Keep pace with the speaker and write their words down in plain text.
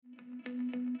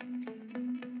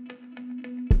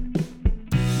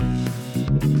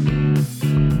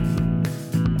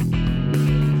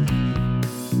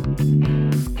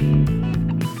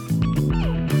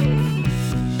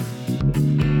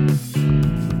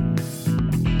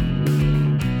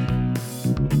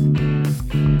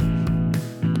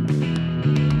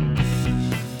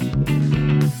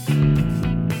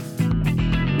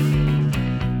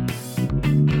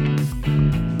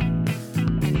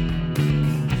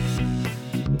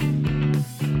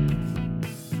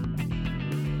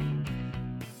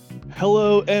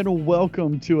Hello and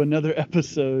welcome to another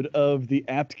episode of the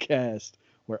Aptcast,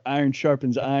 where iron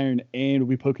sharpens iron and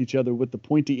we poke each other with the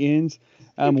pointy ends.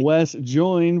 I'm Wes,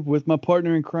 joined with my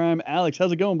partner in crime, Alex.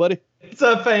 How's it going, buddy? What's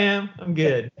up, fam? I'm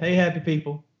good. Hey, happy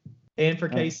people. And for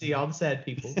Uh, KC, all the sad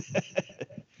people.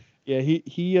 Yeah,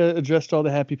 he addressed all the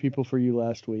happy people for you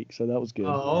last week, so that was good.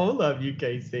 Oh, love you,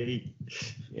 KC.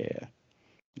 Yeah.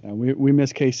 We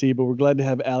miss KC, but we're glad to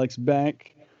have Alex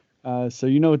back. So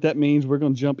you know what that means. We're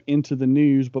going to jump into the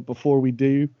news, but before we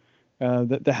do,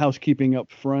 the housekeeping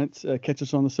up front. Catch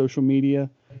us on the social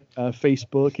media,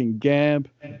 Facebook and Gab.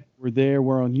 We're there.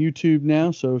 We're on YouTube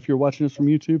now. So if you're watching us from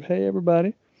YouTube, hey,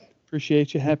 everybody.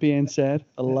 Appreciate you. Happy and sad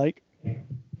alike.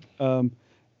 And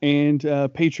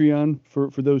Patreon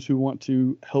for those who want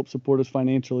to help support us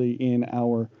financially in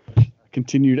our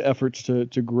continued efforts to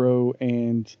grow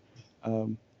and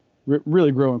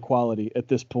really grow in quality at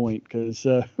this point, because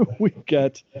we've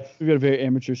got a very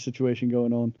amateur situation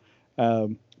going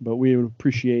on. But we would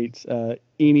appreciate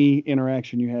any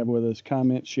interaction you have with us.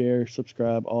 Comment, share,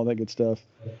 subscribe, all that good stuff.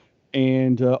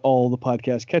 And all the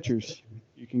podcast catchers,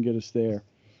 you can get us there.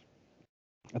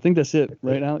 I think that's it,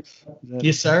 right, Alex?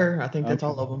 Yes, sir. I think that's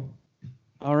all of them.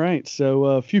 All right. So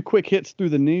a few quick hits through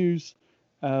the news.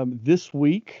 This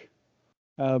week,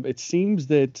 it seems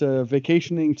that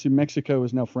vacationing to Mexico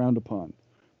is now frowned upon.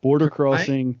 Border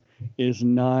crossing is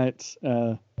not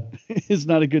a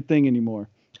good thing anymore.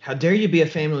 How dare you be a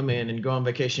family man and go on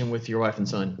vacation with your wife and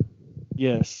son?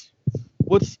 Yes.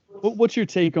 What's your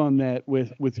take on that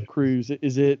with Cruise?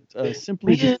 Is it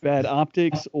simply just bad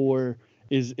optics, or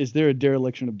is there a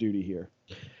dereliction of duty here?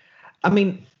 I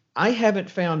mean, I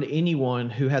haven't found anyone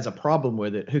who has a problem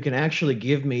with it who can actually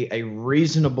give me a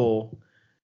reasonable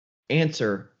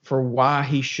answer for why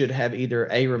he should have either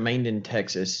A, remained in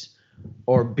Texas,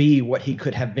 or B, what he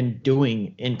could have been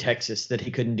doing in Texas that he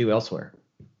couldn't do elsewhere,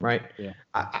 right? Yeah.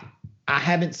 I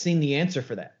haven't seen the answer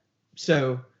for that.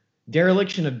 So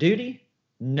dereliction of duty?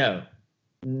 No.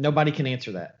 Nobody can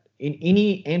answer that.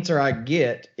 Any answer I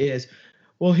get is,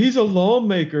 well, he's a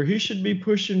lawmaker. He should be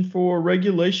pushing for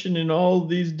regulation and all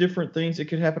these different things that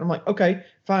could happen. I'm like, okay,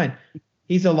 fine.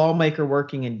 He's a lawmaker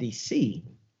working in D.C.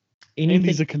 And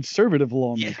he's a conservative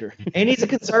lawmaker. Yeah. And he's a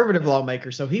conservative lawmaker,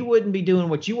 so he wouldn't be doing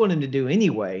what you want him to do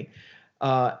anyway.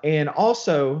 And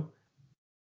also,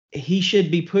 he should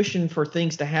be pushing for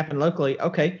things to happen locally.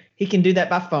 Okay, he can do that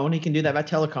by phone. He can do that by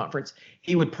teleconference.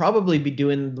 He would probably be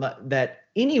doing that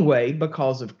anyway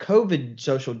because of COVID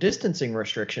social distancing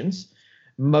restrictions.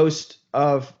 And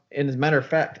as a matter of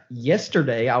fact,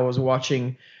 yesterday I was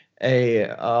watching a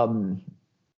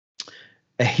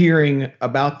hearing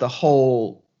about the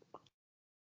whole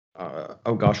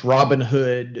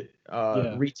Robinhood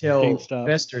retail GameStop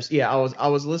investors. Yeah, I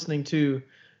was listening to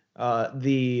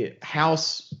the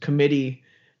House committee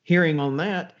hearing on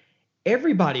that.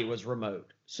 Everybody was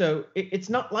remote, so it's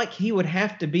not like he would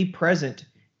have to be present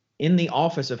in the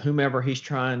office of whomever he's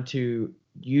trying to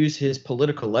use his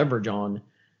political leverage on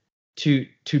to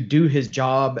do his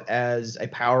job as a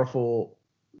powerful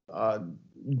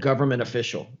government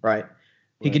official, right?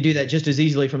 He could do that just as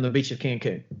easily from the beach of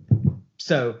Cancun.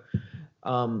 So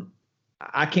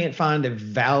I can't find a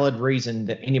valid reason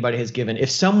that anybody has given.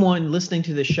 If someone listening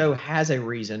to this show has a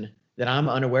reason that I'm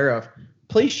unaware of,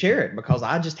 please share it, because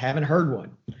I just haven't heard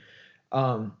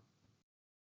one.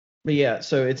 But yeah,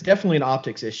 so it's definitely an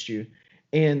optics issue.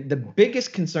 And the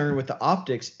biggest concern with the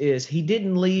optics is he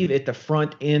didn't leave at the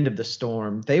front end of the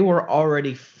storm. They were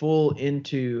already full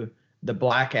into the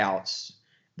blackouts,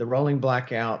 the rolling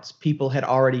blackouts. People had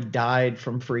already died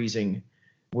from freezing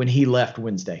when he left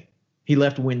Wednesday.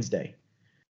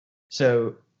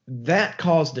 So that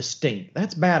caused a stink.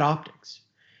 That's bad optics.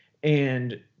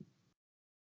 And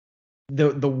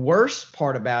the worst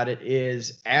part about it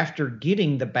is, after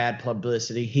getting the bad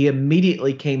publicity, he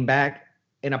immediately came back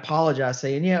and apologized,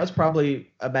 saying, yeah, it was probably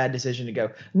a bad decision to go.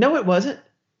 No, it wasn't.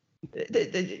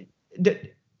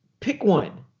 Pick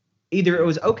one. Either it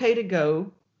was okay to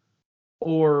go,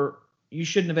 or you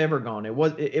shouldn't have ever gone. It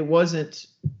wasn't.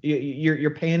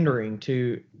 You're pandering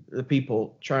to the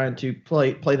people, trying to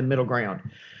play the middle ground.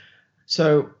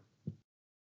 So,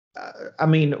 I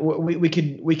mean, we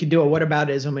could do a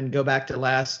whataboutism and go back to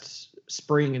last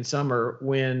spring and summer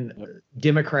when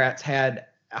Democrats had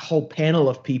a whole panel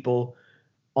of people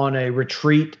on a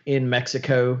retreat in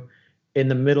Mexico in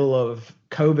the middle of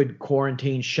COVID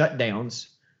quarantine shutdowns,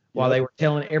 while they were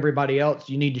telling everybody else,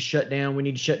 you need to shut down. We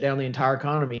need to shut down the entire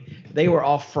economy. They were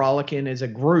all frolicking as a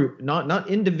group, not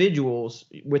individuals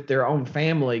with their own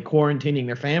family, quarantining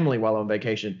their family while on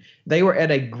vacation. They were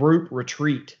at a group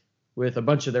retreat with a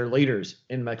bunch of their leaders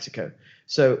in Mexico.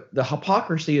 So the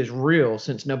hypocrisy is real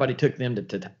since nobody took them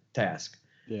to task.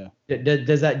 Yeah.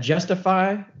 Does that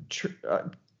justify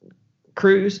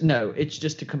Cruz? No, it's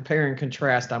just a compare and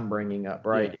contrast I'm bringing up,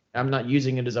 right? Yeah. I'm not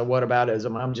using it as a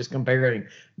whataboutism. I'm just comparing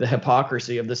the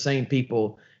hypocrisy of the same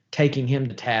people taking him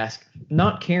to task,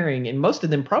 not caring, and most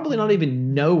of them probably not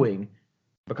even knowing,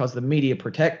 because the media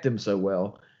protect them so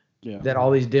well, that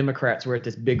all these Democrats were at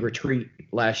this big retreat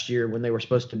last year when they were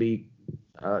supposed to be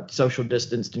social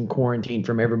distanced and quarantined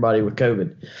from everybody with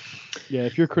COVID. Yeah,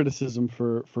 if your criticism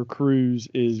for Cruz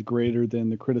is greater than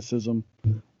the criticism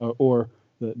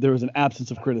there was an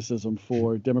absence of criticism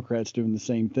for Democrats doing the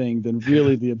same thing, then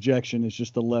really the objection is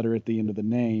just the letter at the end of the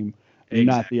name,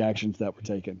 not the actions that were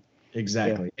taken.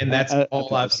 Exactly. Yeah. And that's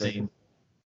all I've seen.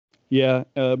 Yeah.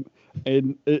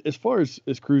 And as far as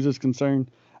Cruz is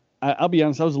concerned, I'll be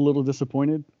honest, I was a little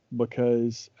disappointed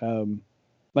because,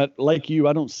 but like you,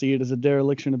 I don't see it as a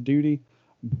dereliction of duty.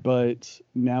 But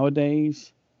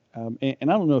nowadays, and I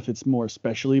don't know if it's more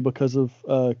especially because of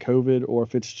COVID or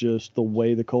if it's just the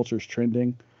way the culture is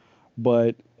trending,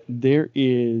 but there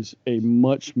is a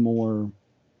much more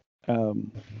a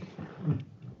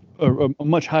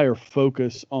much higher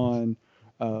focus on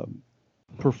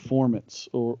performance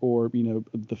or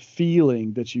the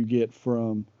feeling that you get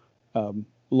from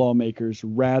lawmakers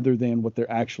rather than what they're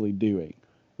actually doing.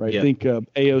 Right. Yeah. Think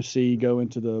AOC go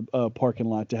into the parking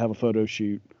lot to have a photo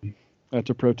shoot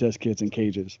to protest kids in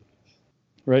cages.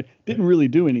 Right. Didn't really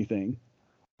do anything,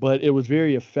 but it was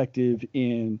very effective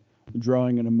in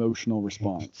drawing an emotional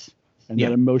response. And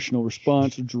that emotional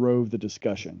response drove the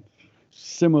discussion.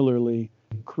 Similarly,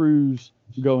 Cruz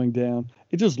going down,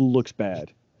 it just looks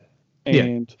bad.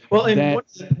 And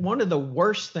one of the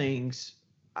worst things,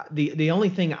 the only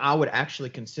thing I would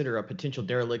actually consider a potential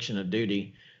dereliction of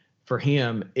duty for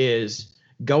him is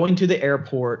going to the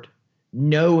airport,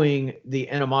 knowing the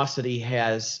animosity he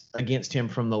has against him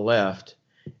from the left,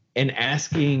 and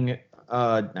asking,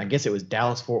 I guess it was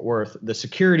Dallas-Fort Worth, the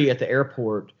security at the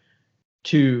airport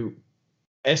to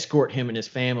escort him and his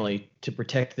family to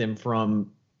protect them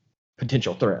from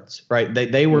potential threats, right?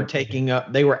 They were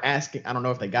they were asking, I don't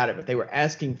know if they got it, but they were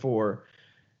asking for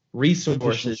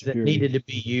resources that needed to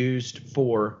be used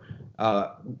for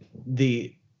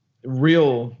the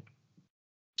real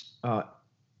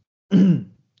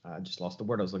I just lost the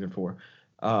word I was looking for,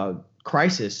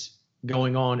 crisis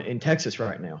going on in Texas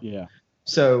right now. Yeah.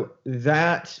 So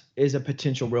that is a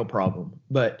potential real problem.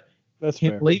 But that's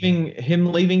him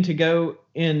leaving to go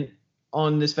in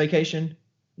on this vacation,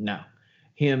 no.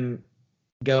 Him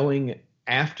going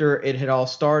after it had all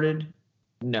started,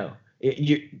 no.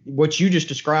 What you just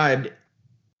described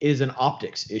is an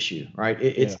optics issue, right?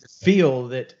 It's the feel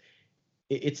that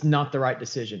it's not the right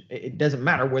decision. It doesn't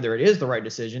matter whether it is the right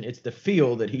decision. It's the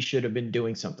feel that he should have been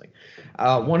doing something.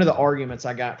 One of the arguments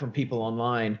I got from people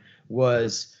online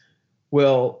was,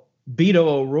 well, Beto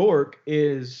O'Rourke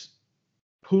is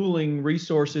pooling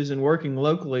resources and working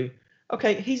locally.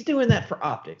 Okay, he's doing that for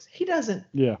optics. He doesn't.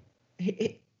 Yeah.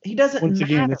 He doesn't. Once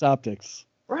again, matter. It's optics.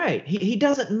 Right. He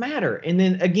doesn't matter. And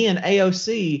then again,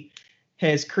 AOC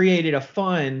has created a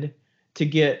fund to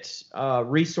get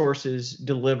resources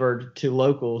delivered to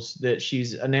locals that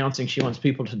she's announcing she wants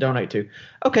people to donate to.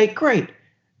 Okay, great.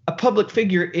 A public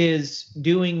figure is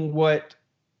doing what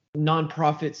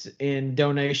nonprofits and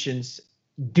donations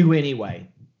do anyway.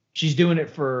 She's doing it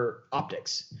for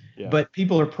optics. Yeah. But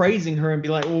people are praising her and be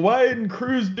like, well, why isn't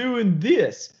Cruz doing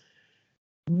this?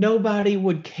 Nobody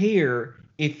would care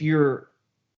if your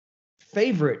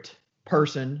favorite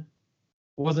person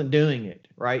wasn't doing it,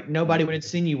 right? Nobody would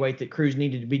insinuate that Cruz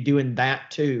needed to be doing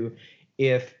that too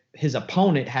if his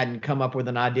opponent hadn't come up with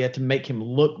an idea to make him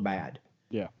look bad.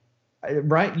 Yeah.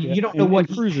 Right? Yeah. You don't know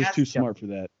what Cruz is too smart for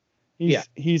that.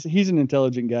 He's an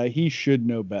intelligent guy. He should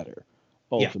know better,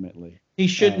 ultimately. Yeah. He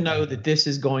should know that this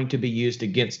is going to be used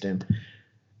against him.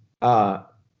 And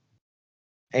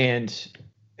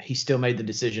he still made the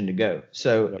decision to go.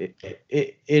 So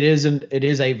it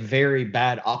is a very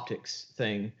bad optics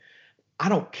thing. I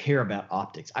don't care about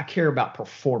optics. I care about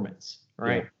performance,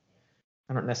 right? Yeah.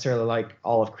 I don't necessarily like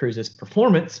all of Cruz's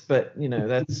performance, but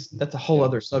that's a whole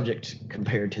other subject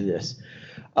compared to this.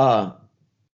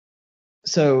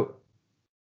 So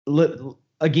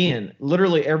again,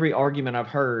 literally every argument I've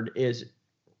heard is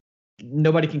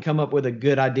nobody can come up with a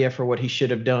good idea for what he should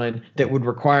have done that would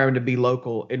require him to be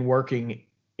local and working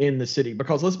in the city.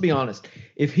 Because let's be honest,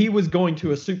 if he was going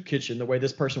to a soup kitchen the way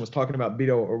this person was talking about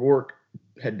Beto O'Rourke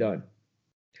had done,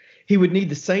 he would need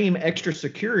the same extra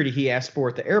security he asked for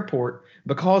at the airport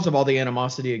because of all the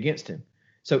animosity against him.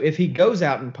 So if he goes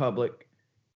out in public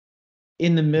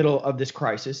in the middle of this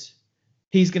crisis,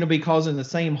 he's going to be causing the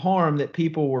same harm that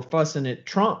people were fussing at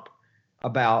Trump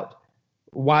about.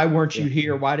 Why weren't you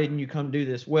here? Why didn't you come do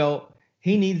this? Well,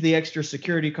 he needs the extra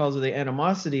security because of the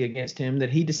animosity against him that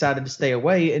he decided to stay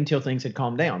away until things had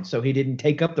calmed down. So he didn't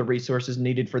take up the resources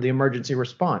needed for the emergency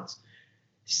response.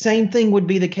 Same thing would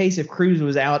be the case if Cruz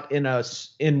was out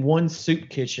in one soup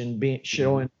kitchen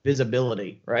showing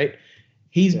visibility, right?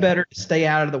 He's better to stay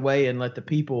out of the way and let the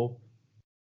people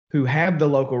who have the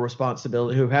local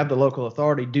responsibility, who have the local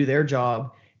authority, do their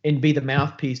job and be the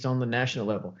mouthpiece on the national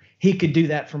level. He could do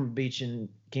that from a beach in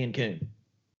Cancun.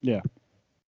 Yeah,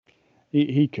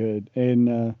 he could.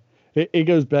 And it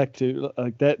goes back to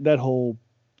like that whole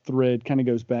thread kind of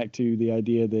goes back to the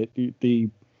idea that the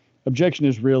objection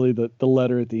is really the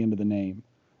letter at the end of the name,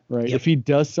 right? Yep. If he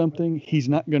does something, he's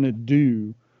not going to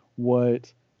do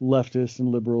what leftists and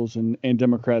liberals and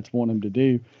Democrats want him to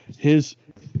do. His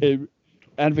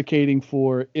advocating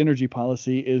for energy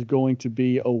policy is going to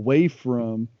be away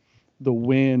from the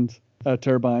wind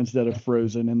turbines that have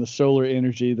frozen and the solar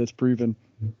energy that's proven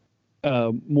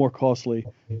more costly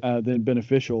than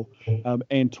beneficial,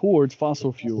 and towards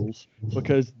fossil fuels,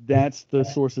 because that's the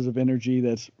sources of energy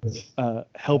that's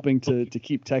helping to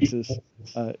keep Texas,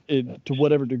 to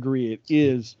whatever degree it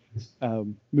is,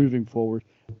 moving forward.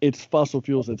 It's fossil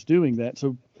fuels that's doing that.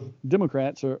 So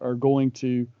Democrats are going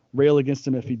to rail against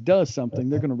him if he does something.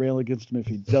 They're going to rail against him if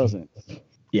he doesn't.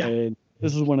 Yeah. And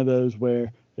this is one of those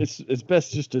where it's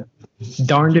best just to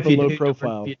darned if you low do,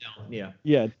 profile. If you don't. Yeah.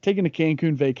 Yeah. Taking a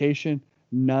Cancun vacation,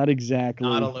 not exactly.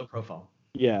 Not a low profile.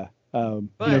 Yeah.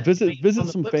 Visit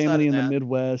some family in the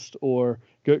Midwest, or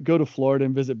go to Florida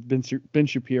and visit Ben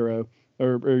Shapiro,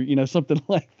 or something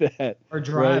like that. Or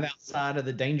drive outside of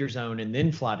the danger zone and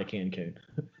then fly to Cancun.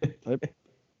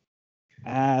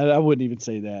 I wouldn't even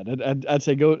say that. I'd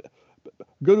say go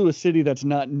to a city that's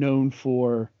not known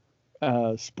for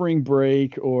spring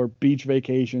break or beach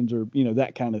vacations or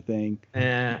that kind of thing.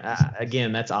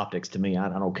 Again, that's optics to me. I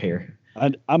don't care.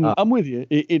 I'm with you.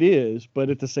 It is, but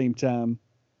at the same time,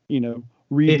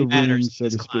 read the room, so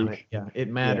to speak. Yeah, it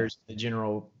matters. The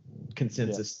general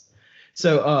consensus. Yeah.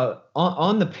 So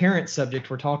on the parent subject,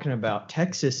 we're talking about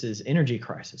Texas's energy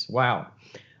crisis. Wow.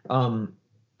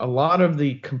 A lot of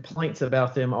the complaints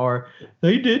about them are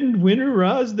they didn't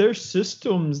winterize their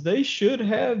systems. They should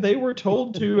have. They were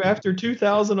told to after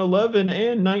 2011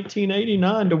 and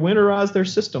 1989 to winterize their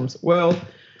systems. Well,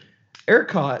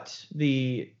 ERCOT,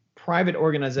 the private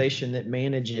organization that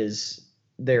manages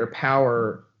their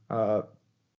power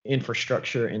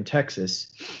infrastructure in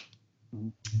Texas,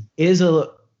 is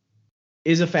a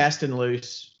fast and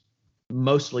loose,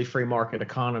 mostly free market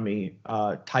economy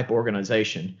type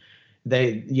organization.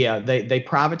 They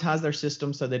privatized their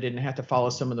system so they didn't have to follow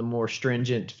some of the more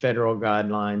stringent federal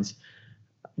guidelines,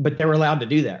 but they were allowed to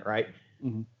do that, right?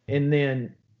 Mm-hmm. And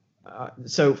then,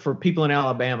 so for people in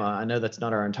Alabama, I know that's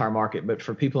not our entire market, but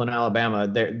for people in Alabama,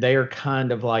 they are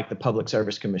kind of like the Public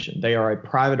Service Commission. They are a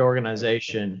private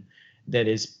organization that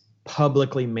is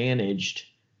publicly managed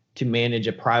to manage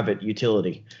a private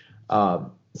utility.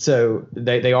 So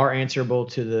they are answerable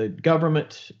to the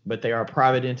government, but they are a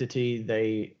private entity.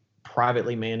 They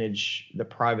privately manage the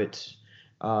private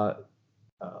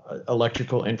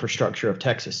electrical infrastructure of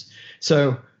Texas.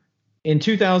 So in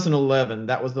 2011,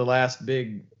 that was the last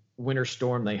big winter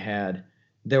storm they had.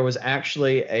 There was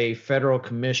actually a federal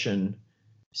commission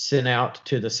sent out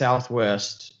to the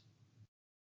Southwest,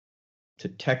 to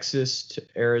Texas, to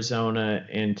Arizona,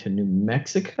 and to New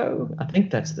Mexico. I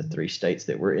think that's the three states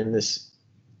that were in this.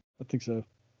 I think so.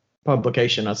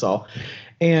 Publication I saw.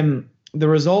 And the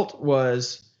result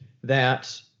was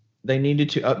that they needed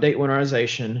to update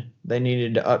winterization, they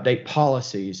needed to update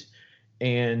policies,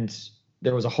 and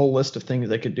there was a whole list of things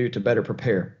they could do to better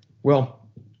prepare. Well,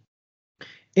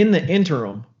 in the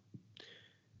interim,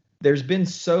 there's been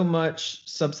so much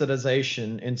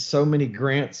subsidization and so many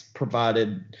grants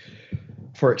provided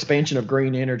for expansion of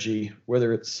green energy,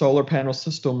 whether it's solar panel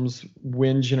systems,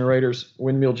 wind generators,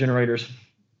 windmill generators,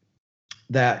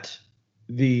 that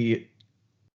the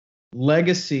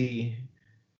legacy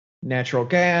natural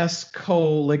gas,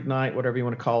 coal, lignite, whatever you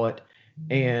want to call it,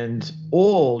 and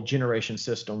oil generation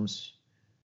systems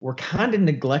were kind of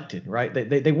neglected, right?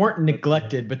 They weren't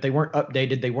neglected, but they weren't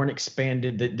updated. They weren't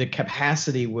expanded. The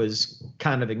capacity was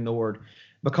kind of ignored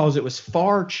because it was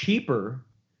far cheaper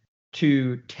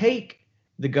to take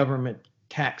the government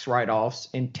tax write-offs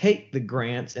and take the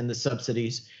grants and the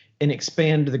subsidies and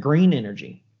expand the green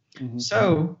energy. Mm-hmm.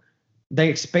 So they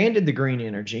expanded the green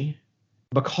energy.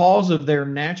 Because of their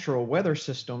natural weather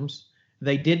systems,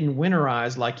 they didn't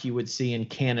winterize like you would see in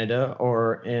Canada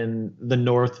or in the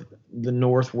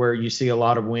north where you see a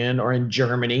lot of wind, or in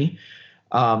Germany.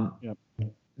 Yep.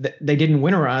 They didn't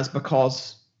winterize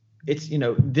because it's,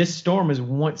 this storm is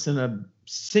once in a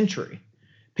century.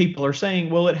 People are saying,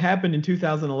 well, it happened in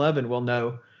 2011. Well,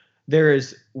 no, there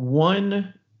is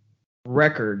one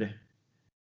record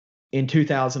in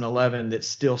 2011 that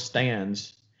still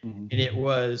stands. Mm-hmm. And it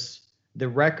was the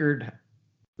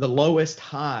lowest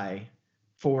high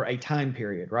for a time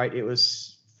period, right? It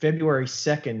was February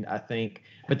 2nd, I think,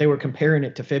 but they were comparing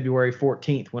it to February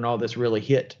 14th when all this really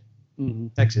hit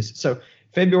Texas. So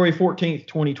February 14th,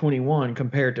 2021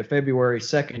 compared to February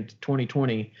 2nd,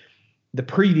 2020, the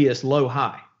previous low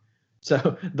high.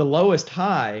 So the lowest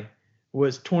high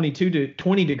was 22 to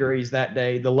 20 degrees that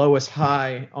day. The lowest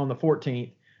high on the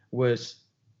 14th was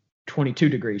 22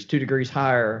 degrees, 2 degrees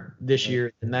higher this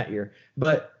year than that year.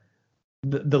 But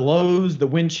the lows, the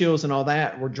wind chills and all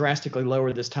that were drastically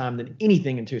lower this time than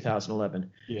anything in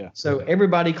 2011. Yeah. So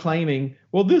everybody claiming,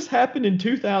 well, this happened in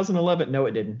 2011. No,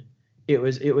 it didn't. It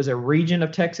was a region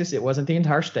of Texas. It wasn't the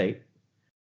entire state.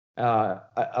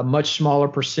 A much smaller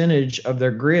percentage of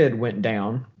their grid went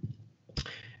down.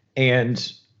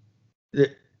 And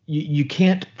you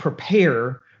can't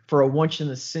prepare for a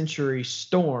once-in-a-century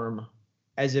storm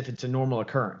as if it's a normal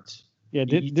occurrence. Yeah,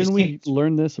 didn't we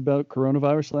learn this about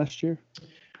coronavirus last year?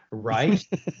 Right,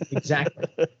 exactly.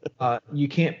 You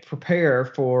can't prepare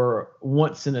for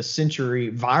once-in-a-century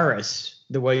virus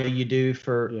the way you do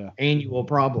for annual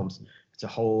problems. It's a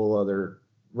whole other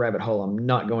rabbit hole I'm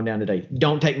not going down today.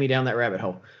 Don't take me down that rabbit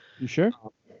hole. You sure?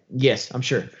 Yes, I'm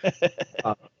sure.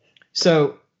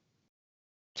 So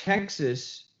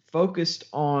Texas focused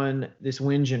on this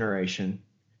wind generation,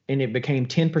 and it became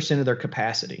 10% of their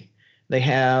capacity. They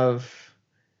have,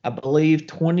 I believe,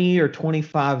 20 or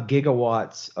 25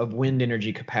 gigawatts of wind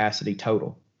energy capacity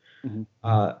total.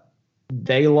 Mm-hmm.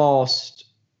 They lost,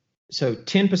 so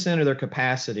 10% of their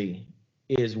capacity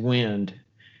is wind,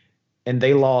 and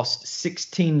they lost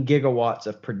 16 gigawatts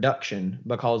of production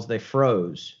because they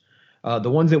froze. The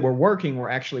ones that were working were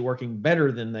actually working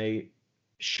better than they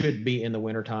should be in the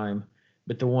wintertime,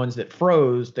 but the ones that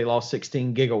froze, they lost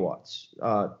 16 gigawatts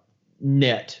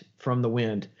net from the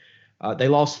wind. They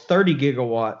lost 30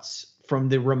 gigawatts from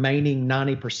the remaining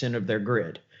 90% of their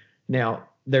grid. Now,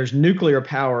 there's nuclear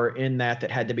power in that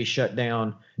had to be shut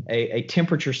down. A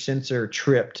temperature sensor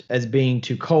tripped as being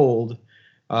too cold.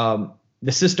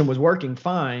 The system was working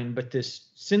fine, but this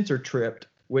sensor tripped,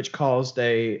 which caused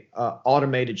a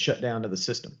automated shutdown of the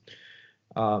system.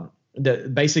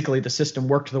 Basically, the system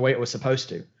worked the way it was supposed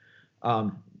to.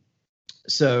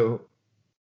 So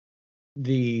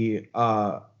the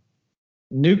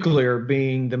nuclear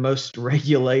being the most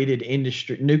regulated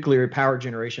industry, nuclear power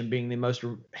generation being the most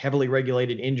heavily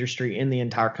regulated industry in the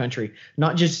entire country,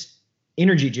 not just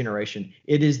energy generation,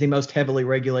 it is the most heavily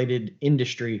regulated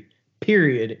industry,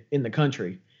 period, in the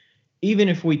country. Even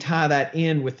if we tie that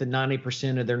in with the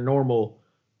 90% of their normal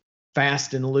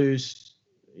fast and loose,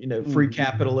 free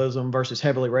capitalism versus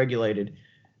heavily regulated,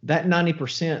 that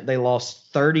 90%, they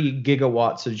lost 30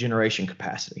 gigawatts of generation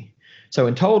capacity. So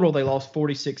in total, they lost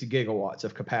 46 gigawatts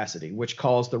of capacity, which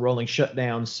caused the rolling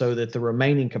shutdown so that the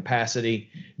remaining capacity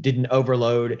didn't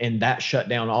overload, and that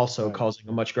shutdown also causing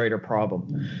a much greater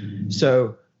problem.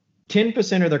 So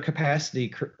 10% of their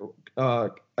capacity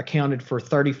accounted for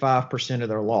 35% of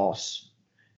their loss.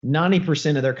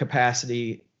 90% of their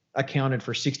capacity accounted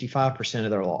for 65%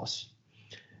 of their loss.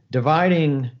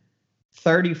 Dividing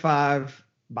 35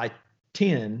 by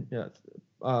 10,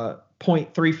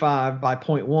 0.35 by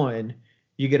 0.1,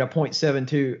 you get a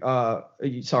 0.72,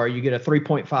 you get a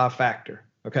 3.5 factor.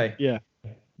 Okay. Yeah.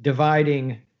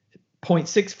 Dividing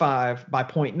 0.65 by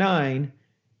 0.9,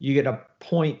 you get a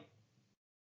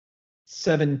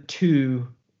 0.72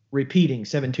 repeating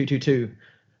 7222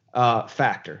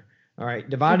 factor. All right.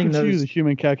 Dividing those. The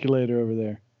human calculator over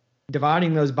there.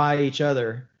 Dividing those by each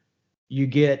other, you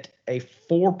get a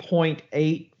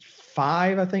 4.85,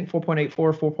 I think 4.84,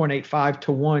 4.85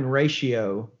 to 1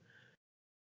 ratio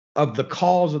of the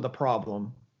cause of the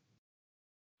problem.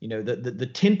 The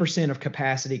 10% of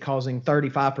capacity causing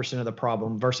 35% of the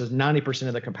problem versus 90%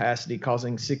 of the capacity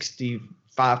causing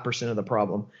 65% of the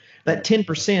problem. That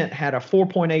 10% had a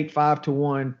 4.85 to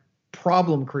 1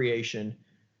 problem creation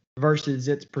versus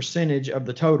its percentage of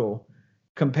the total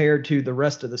compared to the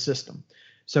rest of the system.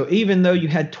 So even though you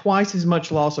had twice as much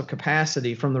loss of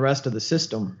capacity from the rest of the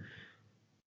system,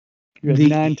 you had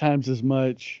 9 times as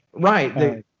much. Right.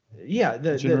 The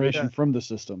generation from the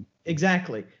system.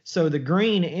 Exactly. So the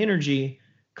green energy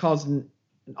caused an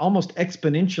almost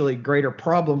exponentially greater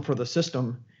problem for the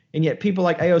system. And yet people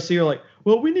like AOC are like,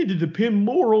 well, we need to depend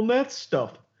more on that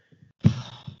stuff.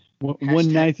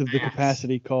 1/9 of the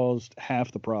capacity caused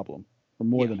half the problem. or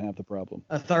more than half the problem.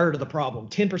 A third of the problem.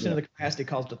 10% of the capacity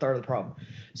caused a third of the problem.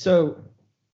 So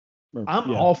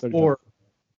I'm all 35. For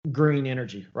green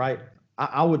energy, right?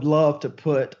 I would love to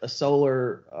put a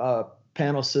solar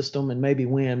panel system and maybe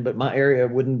wind, but my area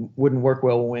wouldn't work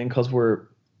well with wind because we're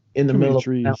in the middle of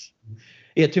trees.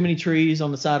 Yeah, too many trees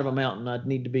on the side of a mountain. I'd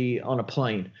need to be on a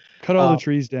plane. Cut all the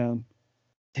trees down.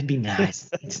 That'd be nice.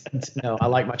 No, I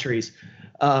like my trees.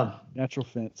 Natural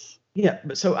fence. Yeah,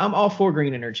 but so I'm all for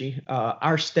green energy.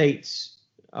 Our state's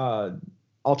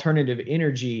alternative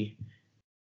energy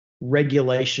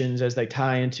regulations, as they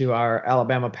tie into our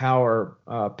Alabama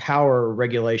power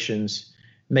regulations,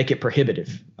 make it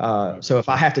prohibitive. So if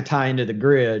I have to tie into the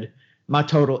grid, my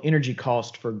total energy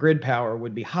cost for grid power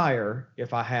would be higher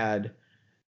if I had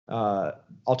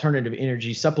alternative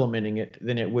energy supplementing it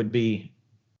than it would be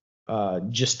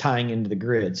just tying into the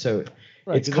grid. So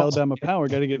right, because Alabama Power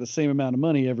got to get the same amount of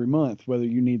money every month, whether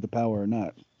you need the power or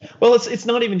not. Well, it's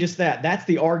not even just that. That's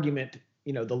the argument.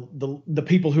 You know, the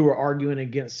people who are arguing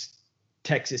against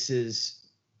Texas's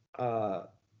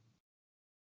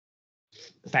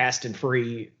fast and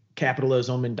free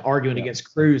capitalism and arguing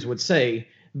against Cruz would say.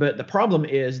 But the problem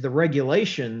is the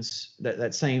regulations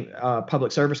that same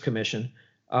Public Service Commission.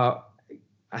 I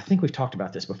think we've talked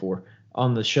about this before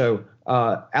on the show.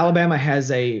 Alabama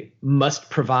has a must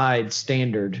provide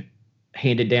standard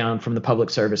handed down from the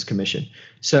Public Service Commission.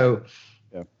 So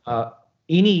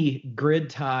any grid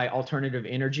tie alternative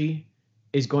energy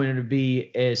is going to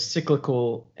be as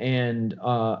cyclical and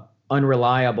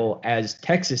unreliable as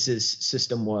Texas's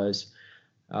system was.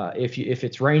 If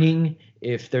it's raining,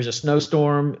 if there's a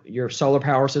snowstorm, your solar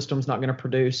power system's not going to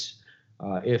produce.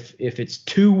 If it's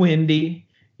too windy,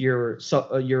 your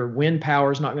wind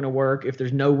power is not going to work. If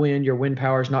there's no wind, your wind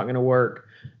power is not going to work.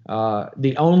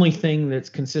 The only thing that's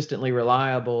consistently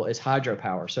reliable is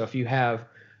hydropower. So if you have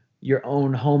your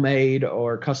own homemade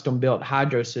or custom-built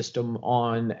hydro system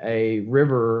on a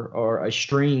river or a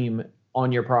stream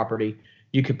on your property,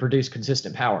 you could produce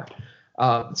consistent power.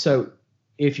 So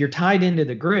if you're tied into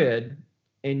the grid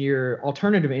and your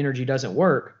alternative energy doesn't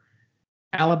work,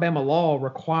 Alabama law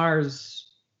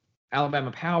requires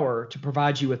Alabama Power to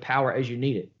provide you with power as you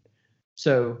need it.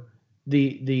 So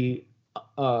the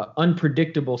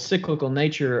unpredictable cyclical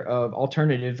nature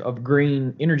of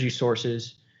green energy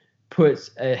sources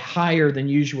puts a higher than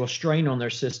usual strain on their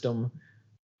system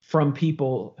from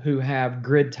people who have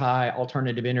grid tie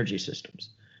alternative energy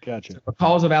systems. Gotcha. So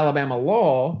because of Alabama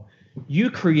law,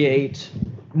 you create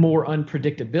more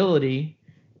unpredictability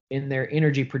in their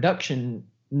energy production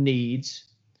needs.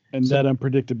 And that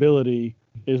unpredictability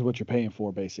is what you're paying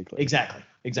for, basically. Exactly.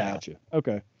 Gotcha.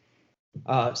 Okay.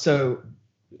 So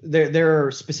there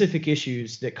are specific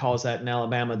issues that cause that in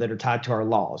Alabama that are tied to our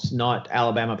laws, not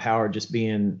Alabama Power just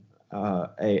being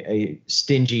a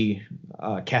stingy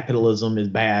capitalism is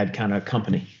bad kind of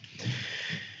company.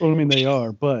 Well, I mean, they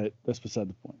are, but that's beside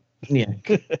the point.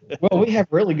 Yeah. Well, we have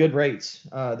really good rates.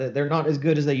 They're not as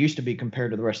good as they used to be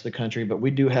compared to the rest of the country, but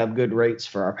we do have good rates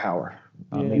for our power.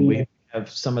 I mean, we have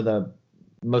some of the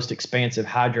most expansive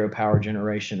hydropower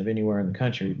generation of anywhere in the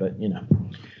country, but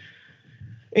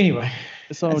anyway,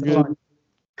 it's all good.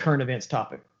 Current events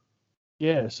topic.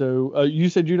 Yeah. So you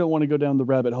said you don't want to go down the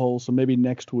rabbit hole, so maybe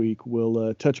next week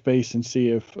we'll touch base and see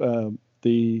if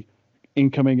the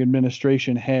incoming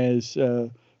administration has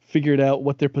figured out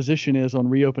what their position is on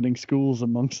reopening schools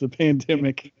amongst the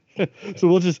pandemic. So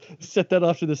we'll just set that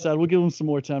off to the side. We'll give them some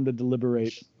more time to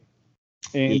deliberate.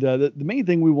 And the main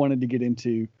thing we wanted to get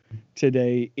into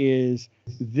today is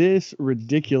this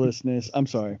ridiculousness. I'm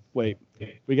sorry. Wait,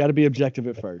 we got to be objective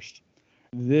at first.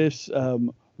 This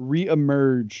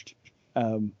reemerged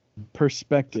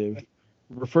perspective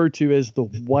referred to as the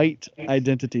white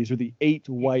identities, or the 8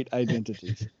 white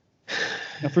identities.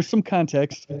 Now, for some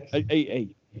context,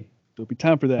 there'll be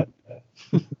time for that.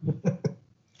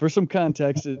 For some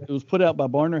context, it was put out by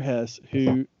Barner Hess,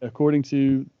 who, according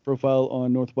to profile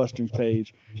on Northwestern's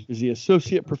page, is the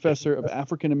Associate Professor of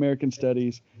African American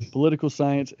Studies, Political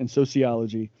Science, and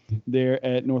Sociology there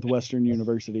at Northwestern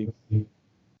University.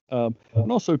 And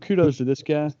also kudos to this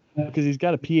guy because he's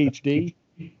got a PhD,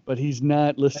 but he's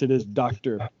not listed as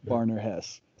Dr. Barner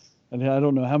Hess. And I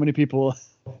don't know how many people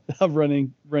I've run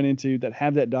into that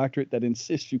have that doctorate that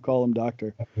insist you call him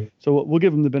doctor. So we'll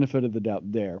give him the benefit of the doubt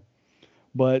there.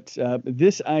 But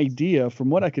this idea, from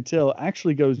what I could tell,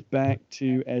 actually goes back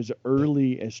to as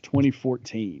early as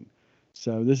 2014.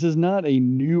 So this is not a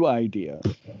new idea.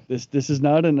 This is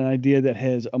not an idea that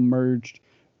has emerged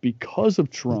because of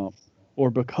Trump or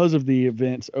because of the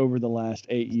events over the last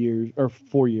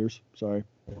 4 years. Sorry.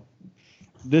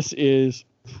 This is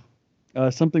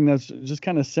something that's just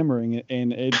kind of simmering,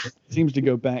 and it seems to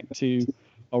go back to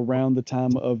around the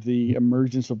time of the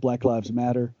emergence of Black Lives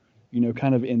Matter,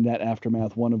 kind of in that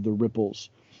aftermath, one of the ripples.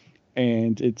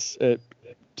 And it's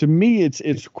to me,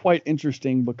 it's quite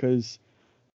interesting because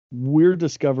we're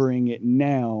discovering it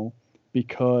now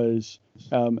because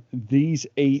these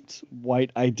 8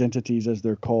 white identities, as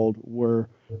they're called, were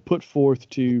put forth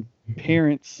to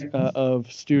parents of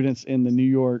students in the New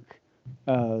York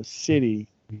City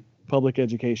public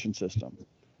education system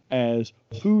as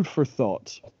food for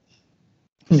thought.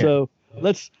 Yeah. So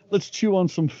let's chew on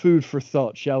some food for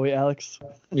thought, shall we, Alex?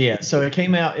 Yeah. So it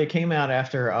came out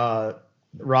after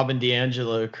Robin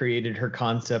DiAngelo created her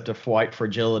concept of white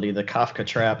fragility, the Kafka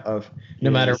trap of no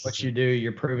matter what you do,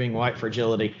 you're proving white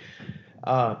fragility.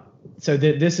 So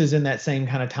this is in that same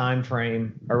kind of time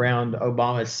frame around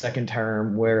Obama's second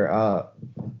term, where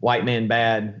white man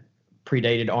bad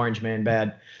predated orange man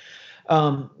bad.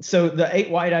 So the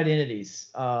 8 white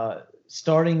identities,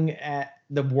 starting at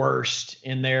the worst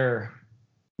in their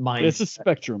mind. It's a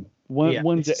spectrum.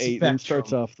 One to 8, and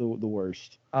starts off the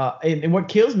worst. And what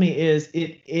kills me is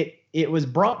it was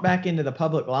brought back into the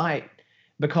public light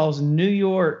because New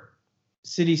York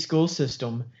City school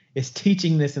system is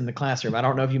teaching this in the classroom. I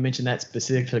don't know if you mentioned that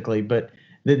specifically, but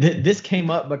this came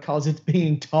up because it's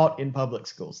being taught in public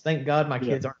schools. Thank God my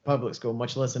kids aren't in public school,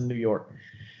 much less in New York.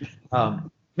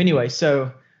 Anyway,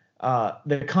 so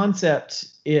the concept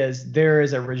is there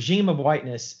is a regime of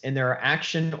whiteness and there are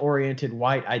action-oriented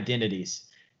white identities.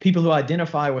 People who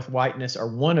identify with whiteness are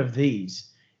one of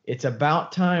these. It's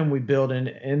about time we build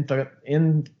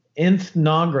an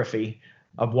ethnography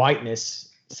of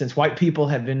whiteness, since white people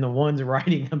have been the ones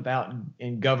writing about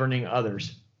and governing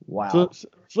others. Wow. So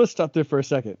let's stop there for a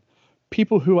second.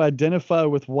 People who identify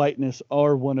with whiteness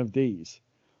are one of these.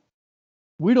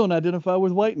 We don't identify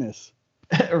with whiteness.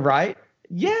 Right?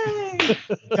 Yay!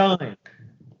 Done.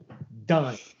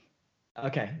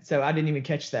 Okay, so I didn't even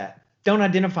catch that. Don't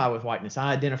identify with whiteness.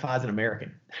 I identify as an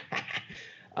American.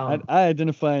 I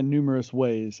identify in numerous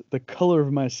ways. The color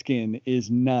of my skin is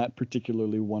not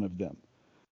particularly one of them.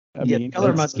 The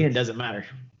color of my skin doesn't matter.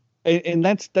 And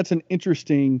that's an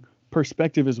interesting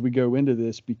perspective as we go into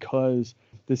this, because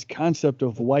this concept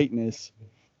of whiteness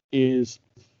it's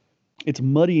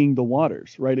muddying the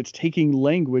waters, right? It's taking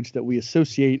language that we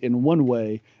associate in one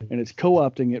way and it's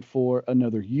co-opting it for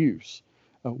another use.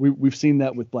 We've seen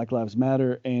that with Black Lives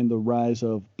Matter and the rise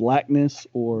of blackness,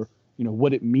 or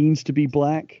what it means to be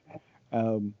black.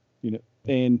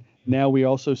 And now we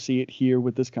also see it here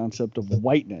with this concept of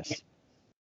whiteness.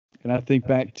 And I think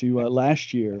back to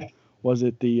last year, was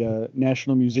it the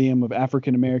National Museum of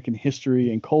African American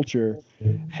History and Culture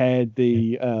had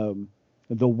the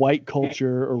white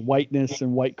culture, or whiteness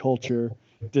and white culture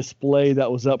display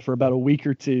that was up for about a week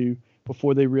or two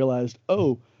before they realized,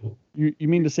 oh, you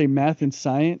mean to say math and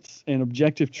science and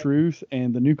objective truth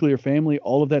and the nuclear family,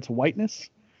 all of that's whiteness?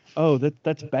 Oh,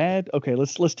 that's bad. Okay,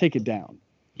 let's take it down.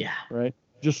 Yeah. Right.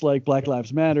 Just like Black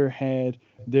Lives Matter had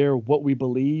their what we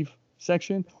believe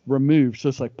section removed, so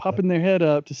it's like popping their head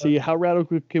up to see how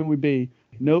radical can we be.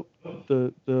 Nope.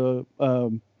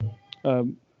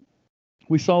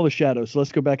 We saw the shadow, so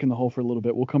let's go back in the hole for a little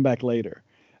bit. We'll come back later.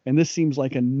 And this seems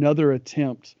like another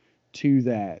attempt to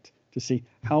that, to see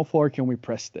how far can we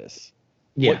press this?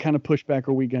 Yeah. What kind of pushback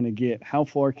are we going to get? How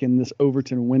far can this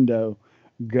Overton window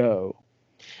go?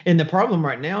 And the problem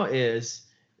right now is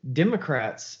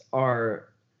Democrats are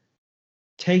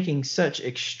taking such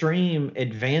extreme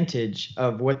advantage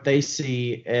of what they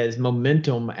see as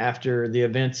momentum after the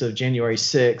events of January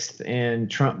 6th and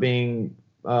Trump being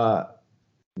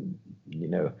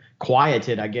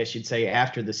quieted, I guess you'd say,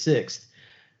 after the 6th,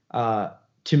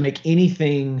 to make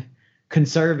anything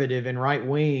conservative and right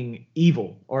wing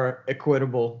evil or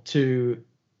equitable to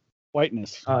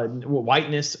whiteness,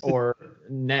 or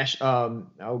not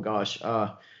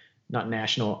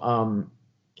national,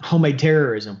 homemade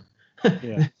terrorism.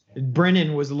 Yeah.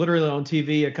 Brennan was literally on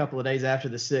TV a couple of days after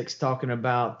the 6th talking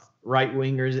about right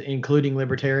wingers, including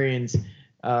libertarians,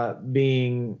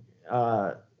 being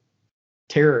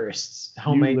terrorists,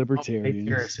 homemade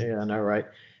terrorists. Yeah, I know, right?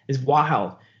 It's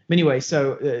wild. Anyway,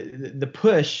 so the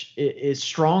push is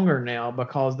stronger now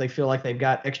because they feel like they've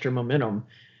got extra momentum.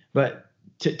 But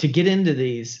to get into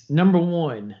these, number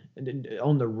one,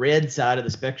 on the red side of the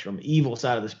spectrum, evil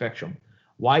side of the spectrum,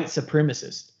 white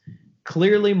supremacist,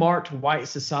 clearly marked white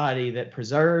society that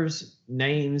preserves,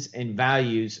 names, and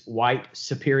values white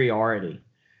superiority.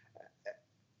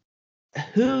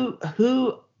 Who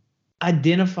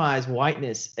identifies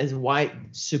whiteness as white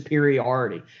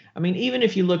superiority? I mean, even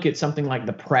if you look at something like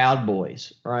the Proud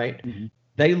Boys, right? Mm-hmm.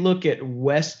 They look at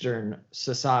Western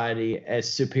society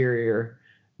as superior,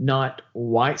 not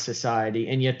white society,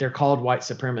 and yet they're called white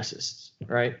supremacists,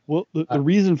 right? Well, the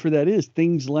reason for that is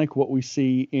things like what we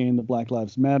see in the Black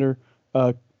Lives Matter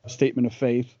statement of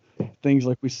faith, things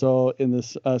like we saw in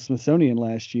this Smithsonian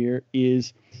last year,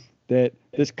 is that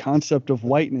this concept of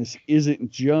whiteness isn't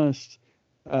just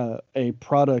a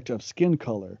product of skin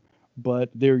color, but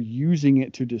they're using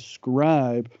it to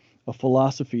describe a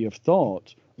philosophy of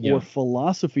thought or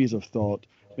philosophies of thought,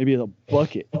 maybe a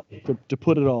bucket to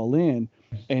put it all in.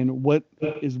 And what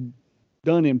is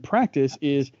done in practice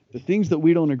is the things that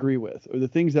we don't agree with or the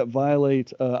things that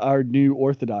violate our new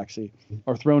orthodoxy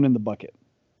are thrown in the bucket.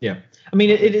 Yeah. I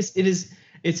mean,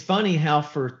 it's funny how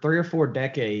for 3 or 4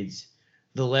 decades,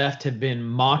 the left have been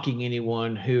mocking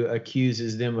anyone who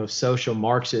accuses them of social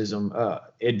Marxism,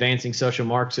 advancing social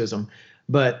Marxism.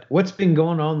 But what's been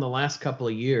going on the last couple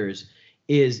of years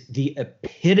is the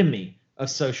epitome of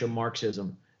social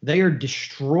Marxism. They are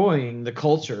destroying the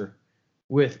culture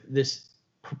with this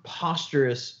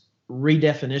preposterous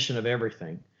redefinition of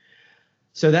everything.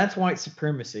 So that's white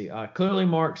supremacy. Clearly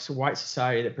marks a white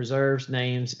society that preserves,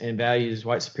 names, and values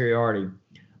white superiority.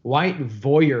 White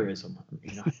voyeurism.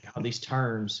 God, these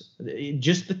terms,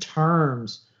 just the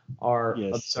terms are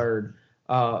absurd.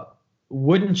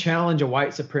 Wouldn't challenge a white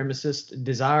supremacist,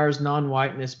 desires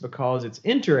non-whiteness because it's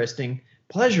interesting,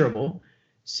 pleasurable,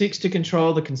 seeks to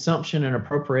control the consumption and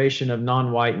appropriation of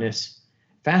non-whiteness,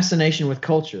 fascination with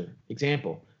culture.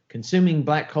 Example, consuming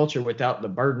black culture without the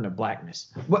burden of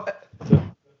blackness. What?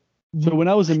 So when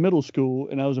I was in middle school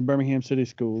and I was in Birmingham City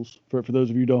Schools, for those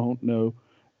of you who don't know,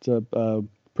 it's a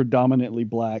predominantly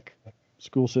black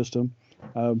school system.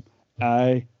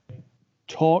 I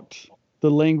talked the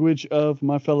language of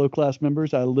my fellow class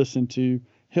members. I listened to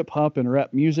hip hop and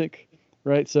rap music,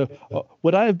 right? So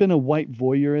would I have been a white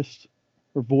voyeurist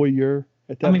or voyeur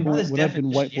at that point? Would I have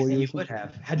been white voyeurism? You would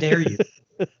have. How dare you?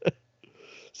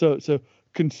 So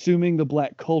consuming the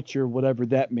black culture, whatever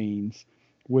that means,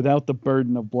 without the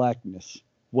burden of blackness,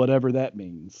 whatever that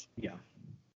means. Yeah.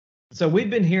 So we've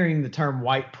been hearing the term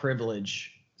white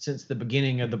privilege since the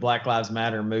beginning of the Black Lives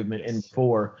Matter movement and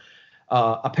before.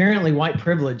 Apparently white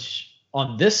privilege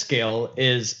on this scale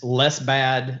is less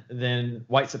bad than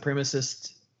white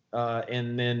supremacist,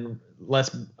 and then less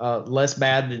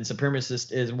bad than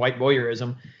supremacist is white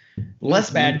voyeurism. Less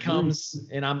bad comes,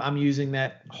 and I'm using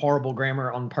that horrible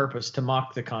grammar on purpose to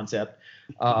mock the concept.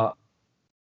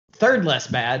 Third less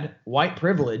bad, white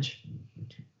privilege,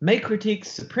 may critique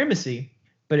supremacy,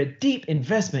 but a deep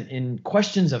investment in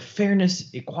questions of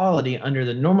fairness, equality under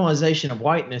the normalization of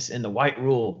whiteness and the white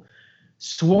rule.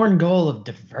 Sworn goal of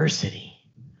diversity.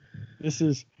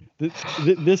 This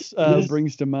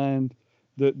brings to mind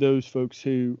those folks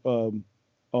who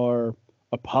are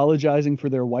apologizing for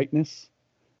their whiteness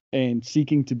and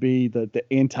seeking to be the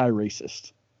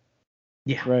anti-racist.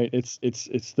 Yeah. Right. It's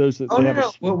those that. Oh,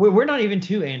 no. Well, we're not even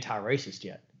too anti-racist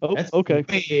yet. Oh, that's okay.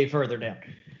 Way further down.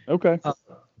 Okay.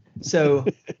 So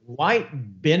white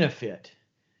benefit,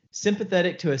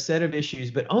 sympathetic to a set of issues,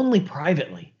 but only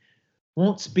privately,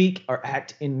 won't speak or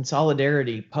act in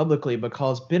solidarity publicly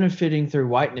because benefiting through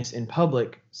whiteness in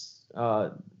public,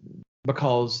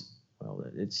 because, well,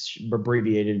 it's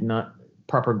abbreviated, not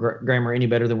proper grammar any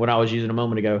better than what I was using a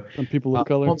moment ago. Some people of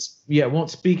color. Won't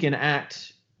speak and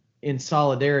act in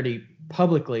solidarity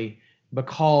publicly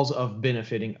because of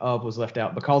benefiting of was left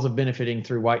out, because of benefiting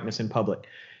through whiteness in public.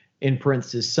 In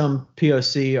parentheses, some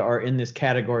POC are in this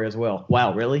category as well.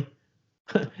 Wow, really?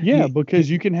 Yeah, because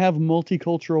you can have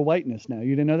multicultural whiteness now.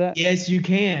 You didn't know that? Yes, you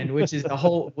can, which is the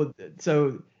whole.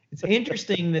 So it's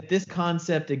interesting that this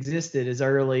concept existed as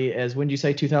early as, when did you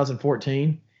say,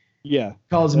 2014? Yeah.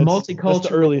 Because multicultural. That's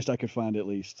the earliest I could find, at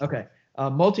least. Okay.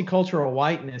 Multicultural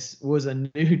whiteness was a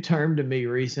new term to me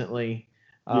recently.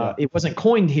 It wasn't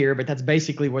coined here, but that's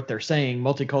basically what they're saying,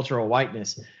 multicultural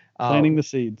whiteness. Planting the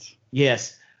seeds.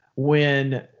 Yes.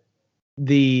 When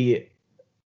the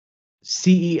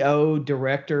CEO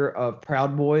director of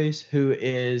Proud Boys, who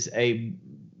is a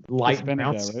light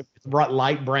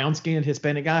brown-skinned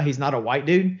Hispanic guy, he's not a white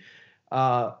dude,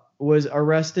 was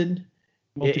arrested.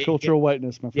 Multicultural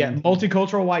whiteness, my friend. Yeah,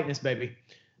 multicultural whiteness, baby.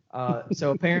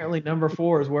 So apparently number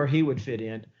 4 is where he would fit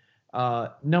in.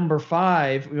 Number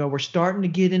 5, we're starting to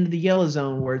get into the yellow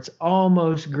zone where it's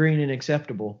almost green and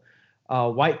acceptable.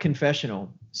 White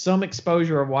confessional. Some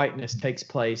exposure of whiteness takes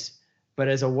place, but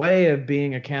as a way of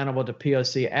being accountable to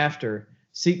POC after,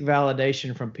 seek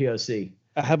validation from POC.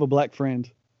 I have a black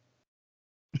friend.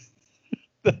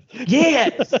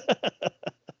 Yes!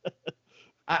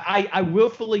 I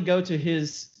willfully go to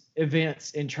his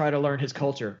events and try to learn his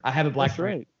culture. I have a black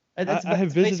friend. Right. I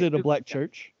have visited a black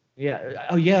church. Yeah.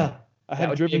 Oh yeah. I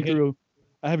have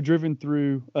driven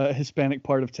through a Hispanic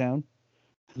part of town.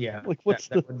 Yeah. Like,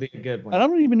 that would be a good one. I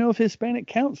don't even know if Hispanic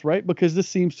counts, right? Because this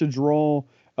seems to draw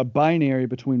a binary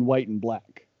between white and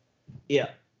black. Yeah.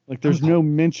 Like, there's no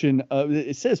mention of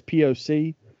it. Says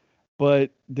POC,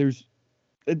 but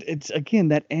it's again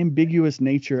that ambiguous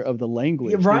nature of the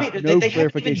language. You're right. There's no they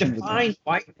clarification. haven't even defined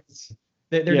whiteness.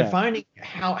 They're defining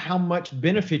how much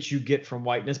benefits you get from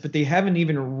whiteness, but they haven't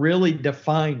even really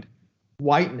defined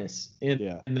whiteness in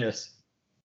this.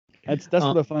 That's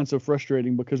what I find so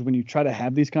frustrating, because when you try to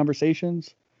have these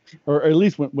conversations, or at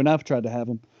least when I've tried to have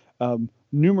them,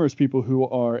 numerous people who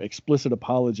are explicit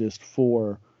apologists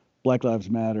for Black Lives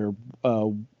Matter,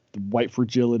 white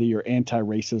fragility, or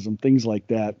anti-racism, things like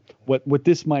that, what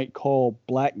this might call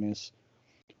blackness,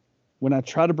 when I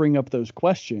try to bring up those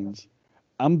questions,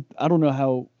 I don't know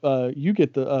how you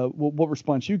get what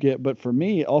response you get, but for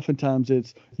me, oftentimes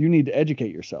it's, you need to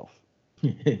educate yourself.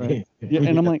 Right? Yeah,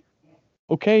 and I'm like,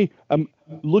 okay, I'm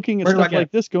looking at stuff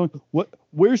like this going,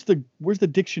 where's the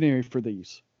dictionary for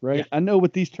these? Right. Yeah. I know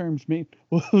what these terms mean.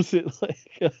 What was it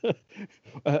like?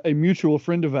 A mutual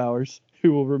friend of ours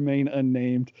who will remain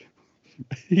unnamed.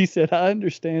 He said, I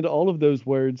understand all of those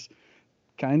words,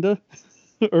 kinda,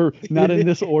 or not in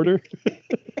this order.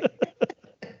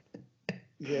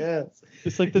 Yes.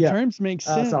 It's like the terms make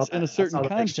sense in a certain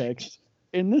context.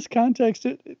 In this context,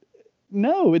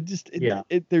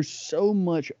 there's so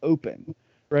much open,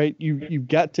 right? You've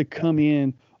got to come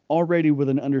in already with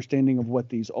an understanding of what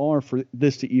these are for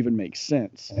this to even make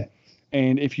sense.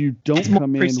 And if you don't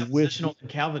come in with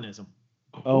Calvinism.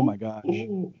 Oh my gosh.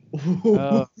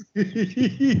 I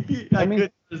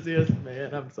couldn't resist,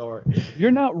 man. I'm sorry.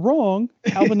 You're not wrong.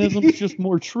 Calvinism is just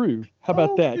more true. How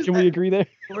about that? Can we agree there?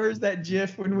 Where's that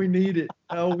GIF when we need it?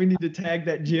 Oh, we need to tag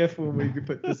that GIF when we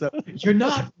put this up. You're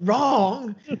not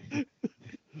wrong.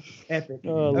 Epic.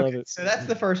 Oh, I love it. So that's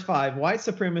the first 5. White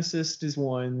supremacist is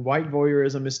 1. White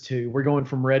voyeurism is 2. We're going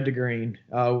from red to green.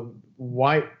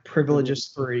 White privilege is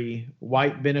 3.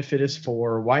 White benefit is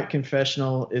 4. White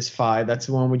confessional is 5. That's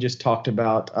the one we just talked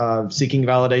about. Seeking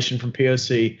validation from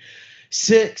POC.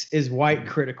 6 is white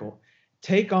critical.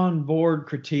 Take on board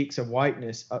critiques of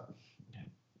whiteness.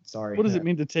 What does it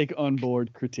mean to take on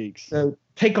board critiques? So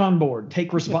take on board,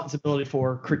 take responsibility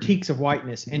for critiques of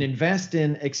whiteness, and invest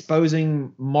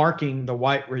in marking the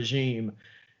white regime.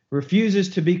 Refuses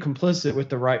to be complicit with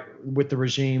the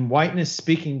regime. Whiteness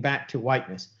speaking back to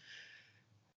whiteness.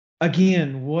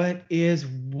 Again, what is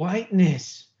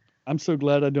whiteness? I'm so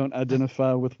glad I don't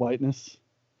identify with whiteness.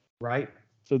 Right.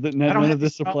 So that none of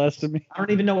this applies to me. I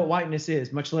don't even know what whiteness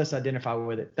is, much less identify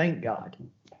with it. Thank God.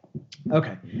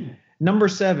 Okay. Number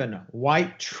 7,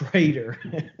 white traitor.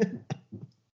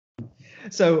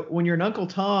 So when you're an Uncle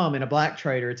Tom and a black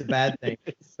trader, it's a bad thing.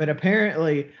 But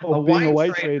apparently a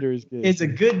white trader is good. It's a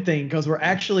good thing, because we're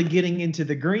actually getting into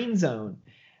the green zone.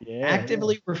 Yeah.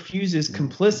 Actively refuses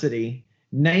complicity,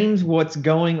 names what's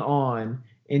going on.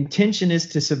 Intention is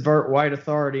to subvert white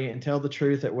authority and tell the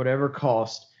truth at whatever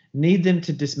cost. Need them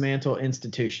to dismantle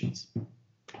institutions.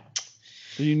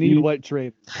 So you need white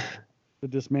traders to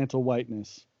dismantle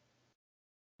whiteness.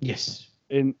 Yes.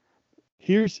 And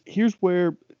here's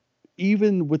where,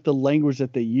 even with the language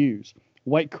that they use,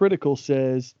 white critical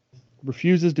says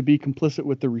refuses to be complicit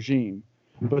with the regime.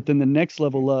 But then the next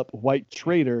level up, white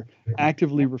traitor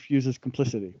actively refuses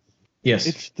complicity. Yes.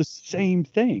 It's the same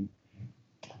thing.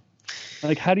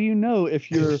 Like, how do you know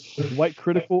if you're white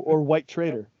critical or white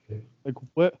traitor? Like,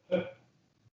 what?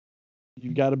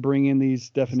 You've got to bring in these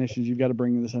definitions. You've got to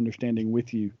bring in this understanding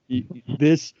with you.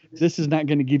 This is not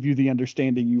going to give you the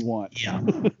understanding you want. Yeah.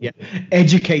 Yeah.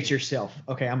 Educate yourself.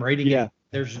 Okay, I'm reading it.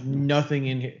 There's nothing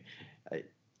in here.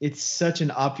 It's such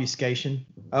an obfuscation.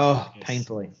 Oh, yes.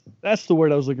 Painfully. That's the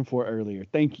word I was looking for earlier.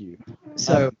 Thank you.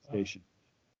 So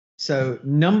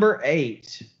number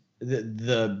 8,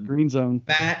 the green zone,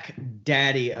 back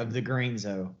daddy of the green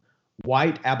zone,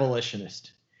 white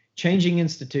abolitionist. Changing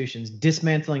institutions,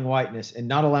 dismantling whiteness, and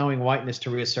not allowing whiteness to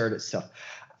reassert itself.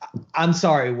 I'm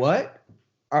sorry, what?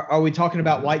 Are we talking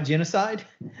about white genocide?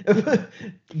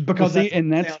 Because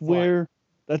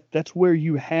that's where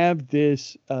you have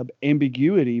this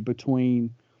ambiguity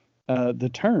between the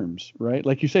terms, right?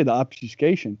 Like you say, the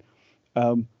obfuscation.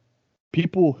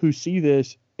 People who see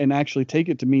this and actually take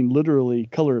it to mean literally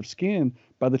color of skin,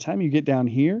 by the time you get down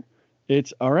here,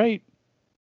 it's all right,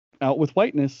 out with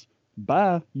whiteness.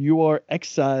 Bye. You are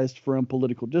excised from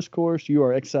political discourse. You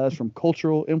are excised from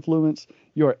cultural influence.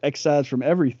 You are excised from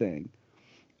everything,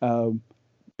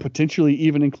 potentially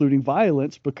even including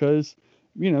violence, because,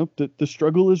 the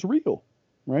struggle is real.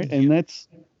 right? And that's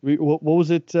what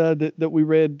was it that we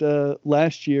read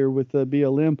last year with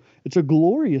BLM? It's a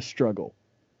glorious struggle,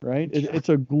 right? It's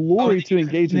a glory to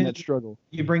engage in that struggle.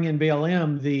 You bring in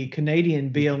BLM, the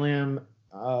Canadian BLM.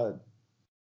 I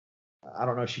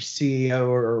don't know if she's CEO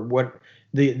or what.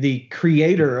 The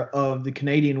creator of the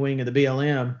Canadian wing of the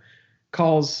BLM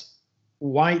calls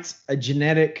whites a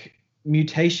genetic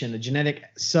mutation, a genetic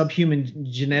subhuman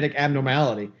genetic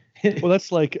abnormality. Well,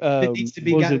 that's like it needs to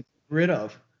be gotten rid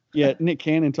of. Yeah, Nick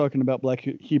Cannon talking about Black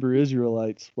Hebrew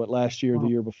Israelites, last year, the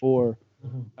year before,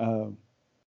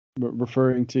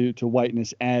 referring to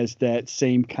whiteness as that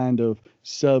same kind of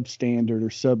substandard or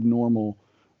subnormal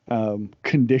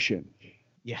condition.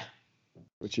 Yeah.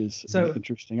 Which is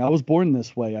interesting. I was born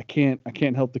this way. I can't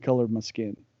help the color of my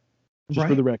skin. Just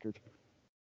for the record.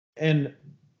 And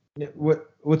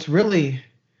what's really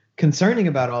concerning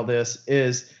about all this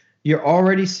is you're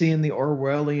already seeing the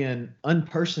Orwellian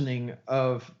unpersoning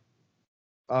of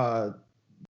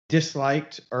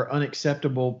disliked or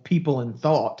unacceptable people and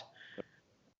thought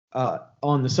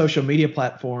on the social media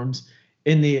platforms,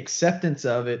 in the acceptance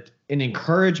of it, in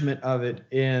encouragement of it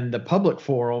in the public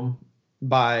forum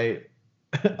by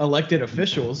elected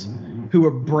officials who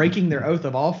are breaking their oath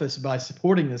of office by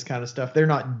supporting this kind of stuff. They're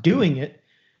not doing it,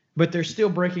 but they're still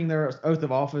breaking their oath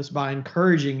of office by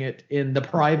encouraging it in the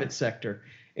private sector.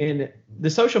 And the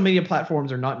social media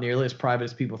platforms are not nearly as private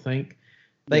as people think.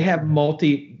 They have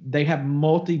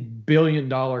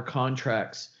multi-billion-dollar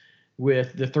contracts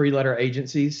with the three-letter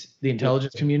agencies, the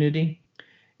intelligence community.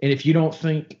 And if you don't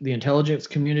think the intelligence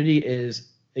community is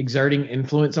exerting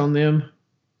influence on them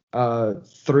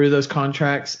through those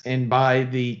contracts and by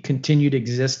the continued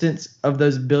existence of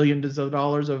those billions of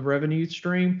dollars of revenue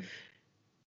stream,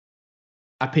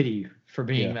 I pity you for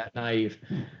being that naive.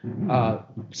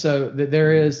 So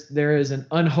there is an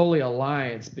unholy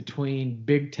alliance between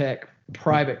big tech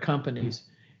private companies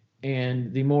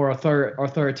and the more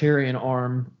authoritarian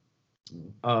arm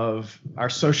of our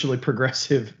socially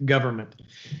progressive government.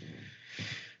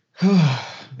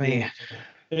 Man.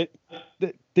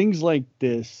 Things like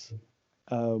this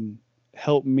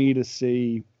help me to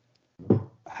see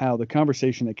how the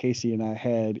conversation that Casey and I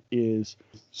had is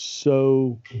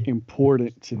so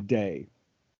important today.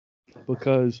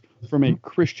 Because from a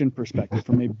Christian perspective,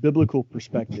 from a biblical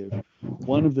perspective,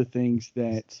 one of the things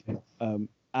that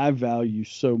I value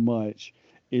so much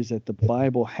is that the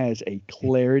Bible has a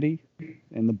clarity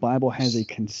and the Bible has a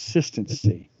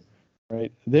consistency,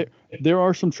 right? There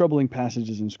are some troubling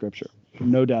passages in Scripture,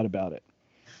 no doubt about it.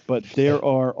 But there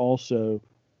are also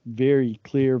very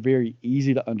clear, very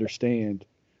easy to understand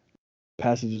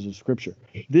passages of Scripture.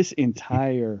 This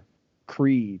entire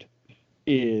creed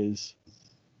is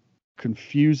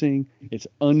confusing, it's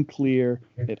unclear,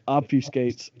 it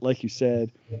obfuscates, like you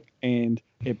said, and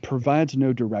it provides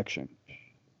no direction,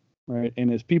 right?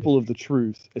 And as people of the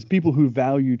truth, as people who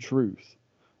value truth,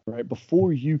 right,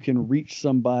 before you can reach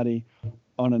somebody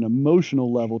on an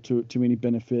emotional level to any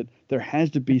benefit, there has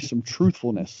to be some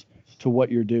truthfulness to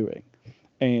what you're doing.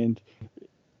 And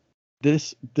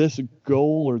this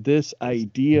goal or this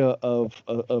idea of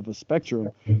a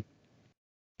spectrum,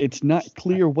 it's not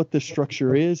clear what the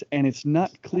structure is, and it's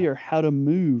not clear how to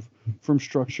move from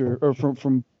structure or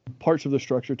from parts of the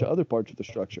structure to other parts of the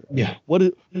structure. Yeah.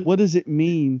 What does it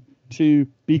mean to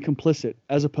be complicit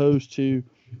as opposed to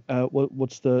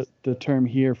what's the term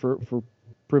here for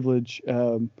privilege?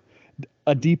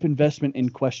 A deep investment in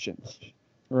questions,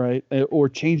 right? Or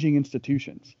changing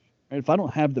institutions. Right? If I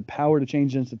don't have the power to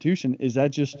change an institution, is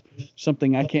that just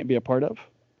something I can't be a part of?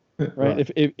 Right.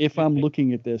 If I'm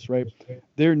looking at this, right,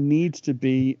 there needs to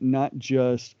be not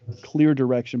just clear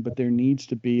direction, but there needs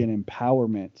to be an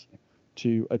empowerment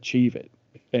to achieve it.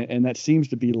 And that seems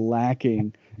to be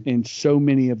lacking in so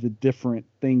many of the different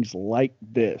things like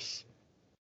this.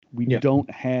 We don't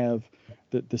have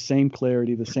the same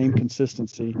clarity, the same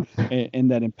consistency, and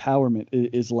that empowerment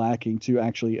is lacking to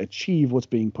actually achieve what's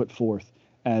being put forth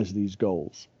as these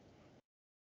goals.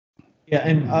 Yeah.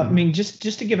 And I mean, just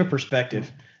to give a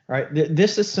perspective, right?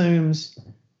 This assumes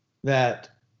that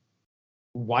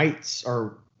whites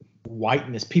or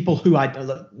whiteness, people who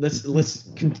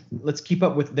let's keep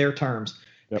up with their terms.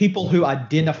 Yep. People who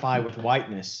identify with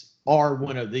whiteness are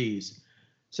one of these.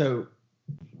 So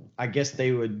I guess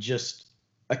they would just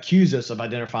accuse us of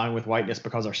identifying with whiteness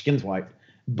because our skin's white,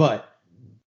 but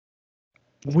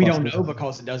we don't know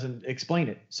because it doesn't explain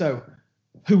it. So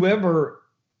whoever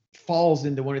falls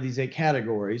into one of these 8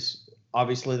 categories,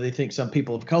 obviously they think some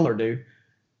people of color do,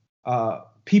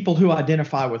 people who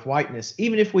identify with whiteness,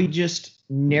 even if we just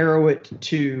narrow it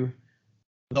to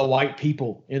the white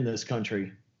people in this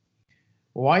country,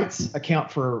 whites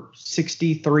account for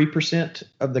 63%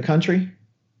 of the country.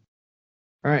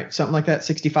 All right, something like that,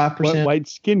 65%. White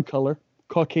skin color,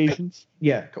 Caucasians.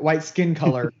 Yeah, white skin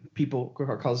color people,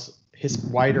 because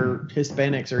whiter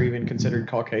Hispanics are even considered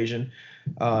Caucasian,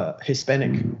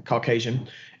 Hispanic Caucasian.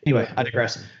 Anyway, I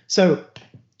digress. So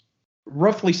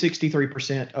roughly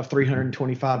 63% of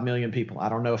 325 million people. I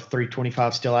don't know if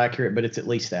 325 is still accurate, but it's at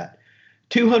least that.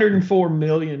 204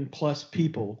 million plus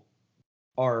people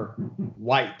are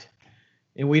white.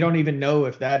 And we don't even know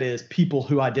if that is people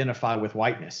who identify with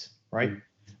whiteness, right?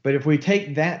 But if we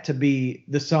take that to be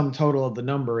the sum total of the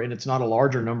number, and it's not a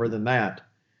larger number than that,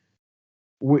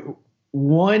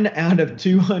 1 out of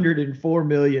 204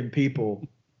 million people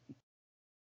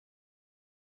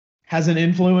has an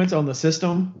influence on the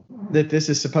system that this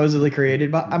is supposedly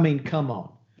created by. I mean, come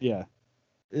on. Yeah.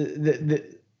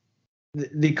 The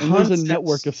there's a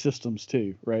network of systems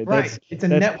too, right? Right.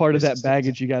 That's part of that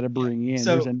baggage you got to bring in.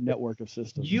 So there's a network of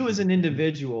systems. You as an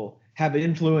individual have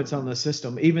influence on the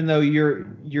system, even though you're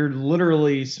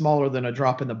literally smaller than a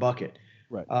drop in the bucket.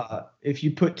 Right. If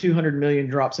you put 200 million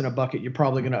drops in a bucket, you're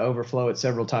probably going to overflow it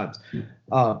several times.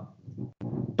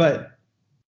 But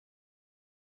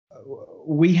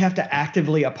we have to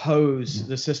actively oppose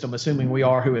the system, assuming we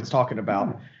are who it's talking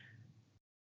about.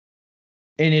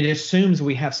 And it assumes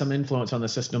we have some influence on the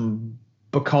system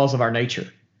because of our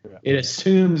nature. Yeah. It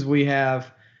assumes we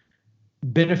have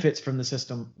benefits from the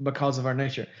system because of our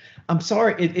nature. I'm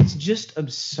sorry, it's just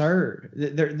absurd.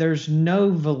 There's no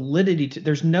validity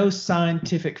there's no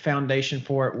scientific foundation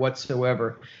for it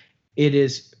whatsoever. It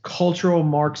is cultural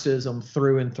Marxism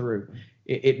through and through.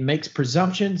 It makes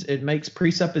presumptions, it makes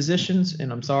presuppositions,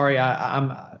 and I'm sorry,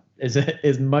 I'm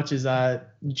as much as I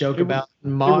joke about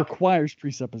mock, it requires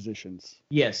presuppositions.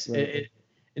 Yes, right.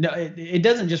 It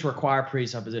doesn't just require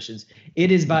presuppositions.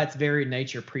 It is by its very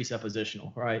nature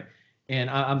presuppositional, right? And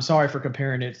I'm sorry for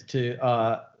comparing it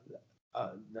to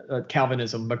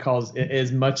Calvinism, because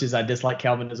as much as I dislike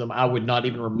Calvinism, I would not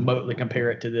even remotely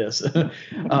compare it to this.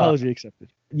 Apology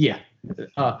accepted. Yeah.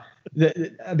 I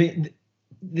mean,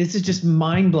 this is just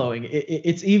mind-blowing.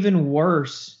 It's even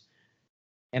worse,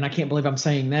 and I can't believe I'm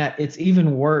saying that. It's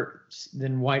even worse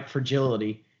than white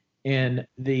fragility. And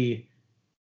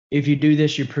if you do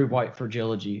this, you prove white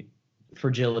fragility.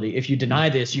 If you deny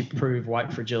this, you prove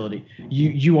white fragility.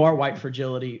 You are white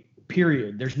fragility,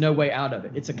 period. There's no way out of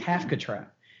it. It's a Kafka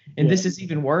trap. And This is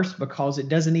even worse because it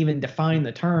doesn't even define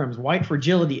the terms. White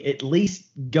fragility at least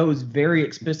goes very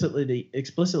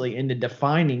explicitly into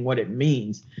defining what it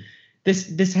means.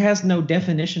 This has no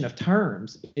definition of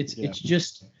terms. It's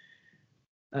just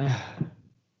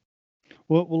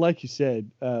well, like you said,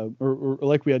 or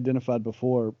like we identified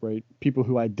before, right? People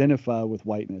who identify with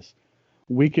whiteness,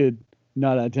 we could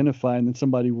not identify, and then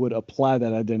somebody would apply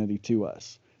that identity to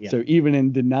us. Yeah. So even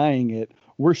in denying it,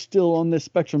 we're still on this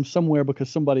spectrum somewhere because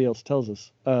somebody else tells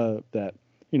us that,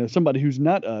 somebody who's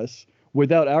not us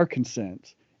without our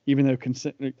consent, even though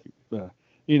consent,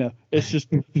 it's just,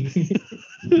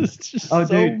 it's just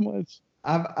much.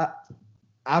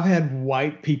 I've had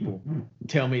white people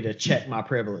tell me to check my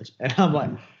privilege, and I'm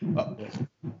like,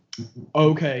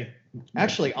 okay.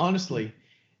 Actually, honestly,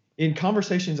 in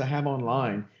conversations I have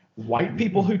online, white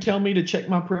people who tell me to check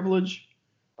my privilege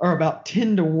are about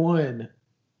 10 to 1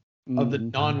 of the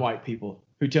non-white people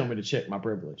who tell me to check my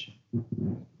privilege.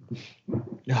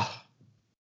 Yeah.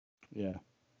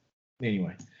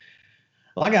 Anyway,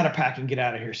 well, I got to pack and get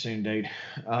out of here soon, dude.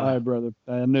 All right, brother.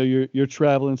 I know you're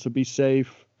traveling, so be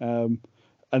safe.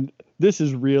 And this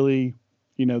is really,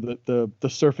 the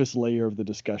surface layer of the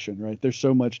discussion, right? There's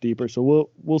so much deeper. So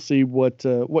we'll see what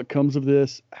comes of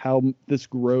this, how this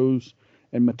grows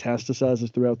and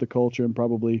metastasizes throughout the culture, and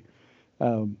probably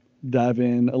dive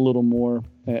in a little more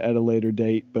at a later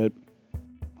date. But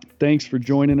thanks for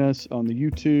joining us on the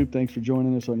YouTube. Thanks for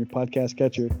joining us on your podcast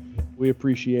catcher. We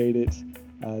appreciate it.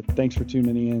 Thanks for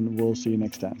tuning in. We'll see you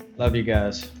next time. Love you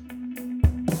guys.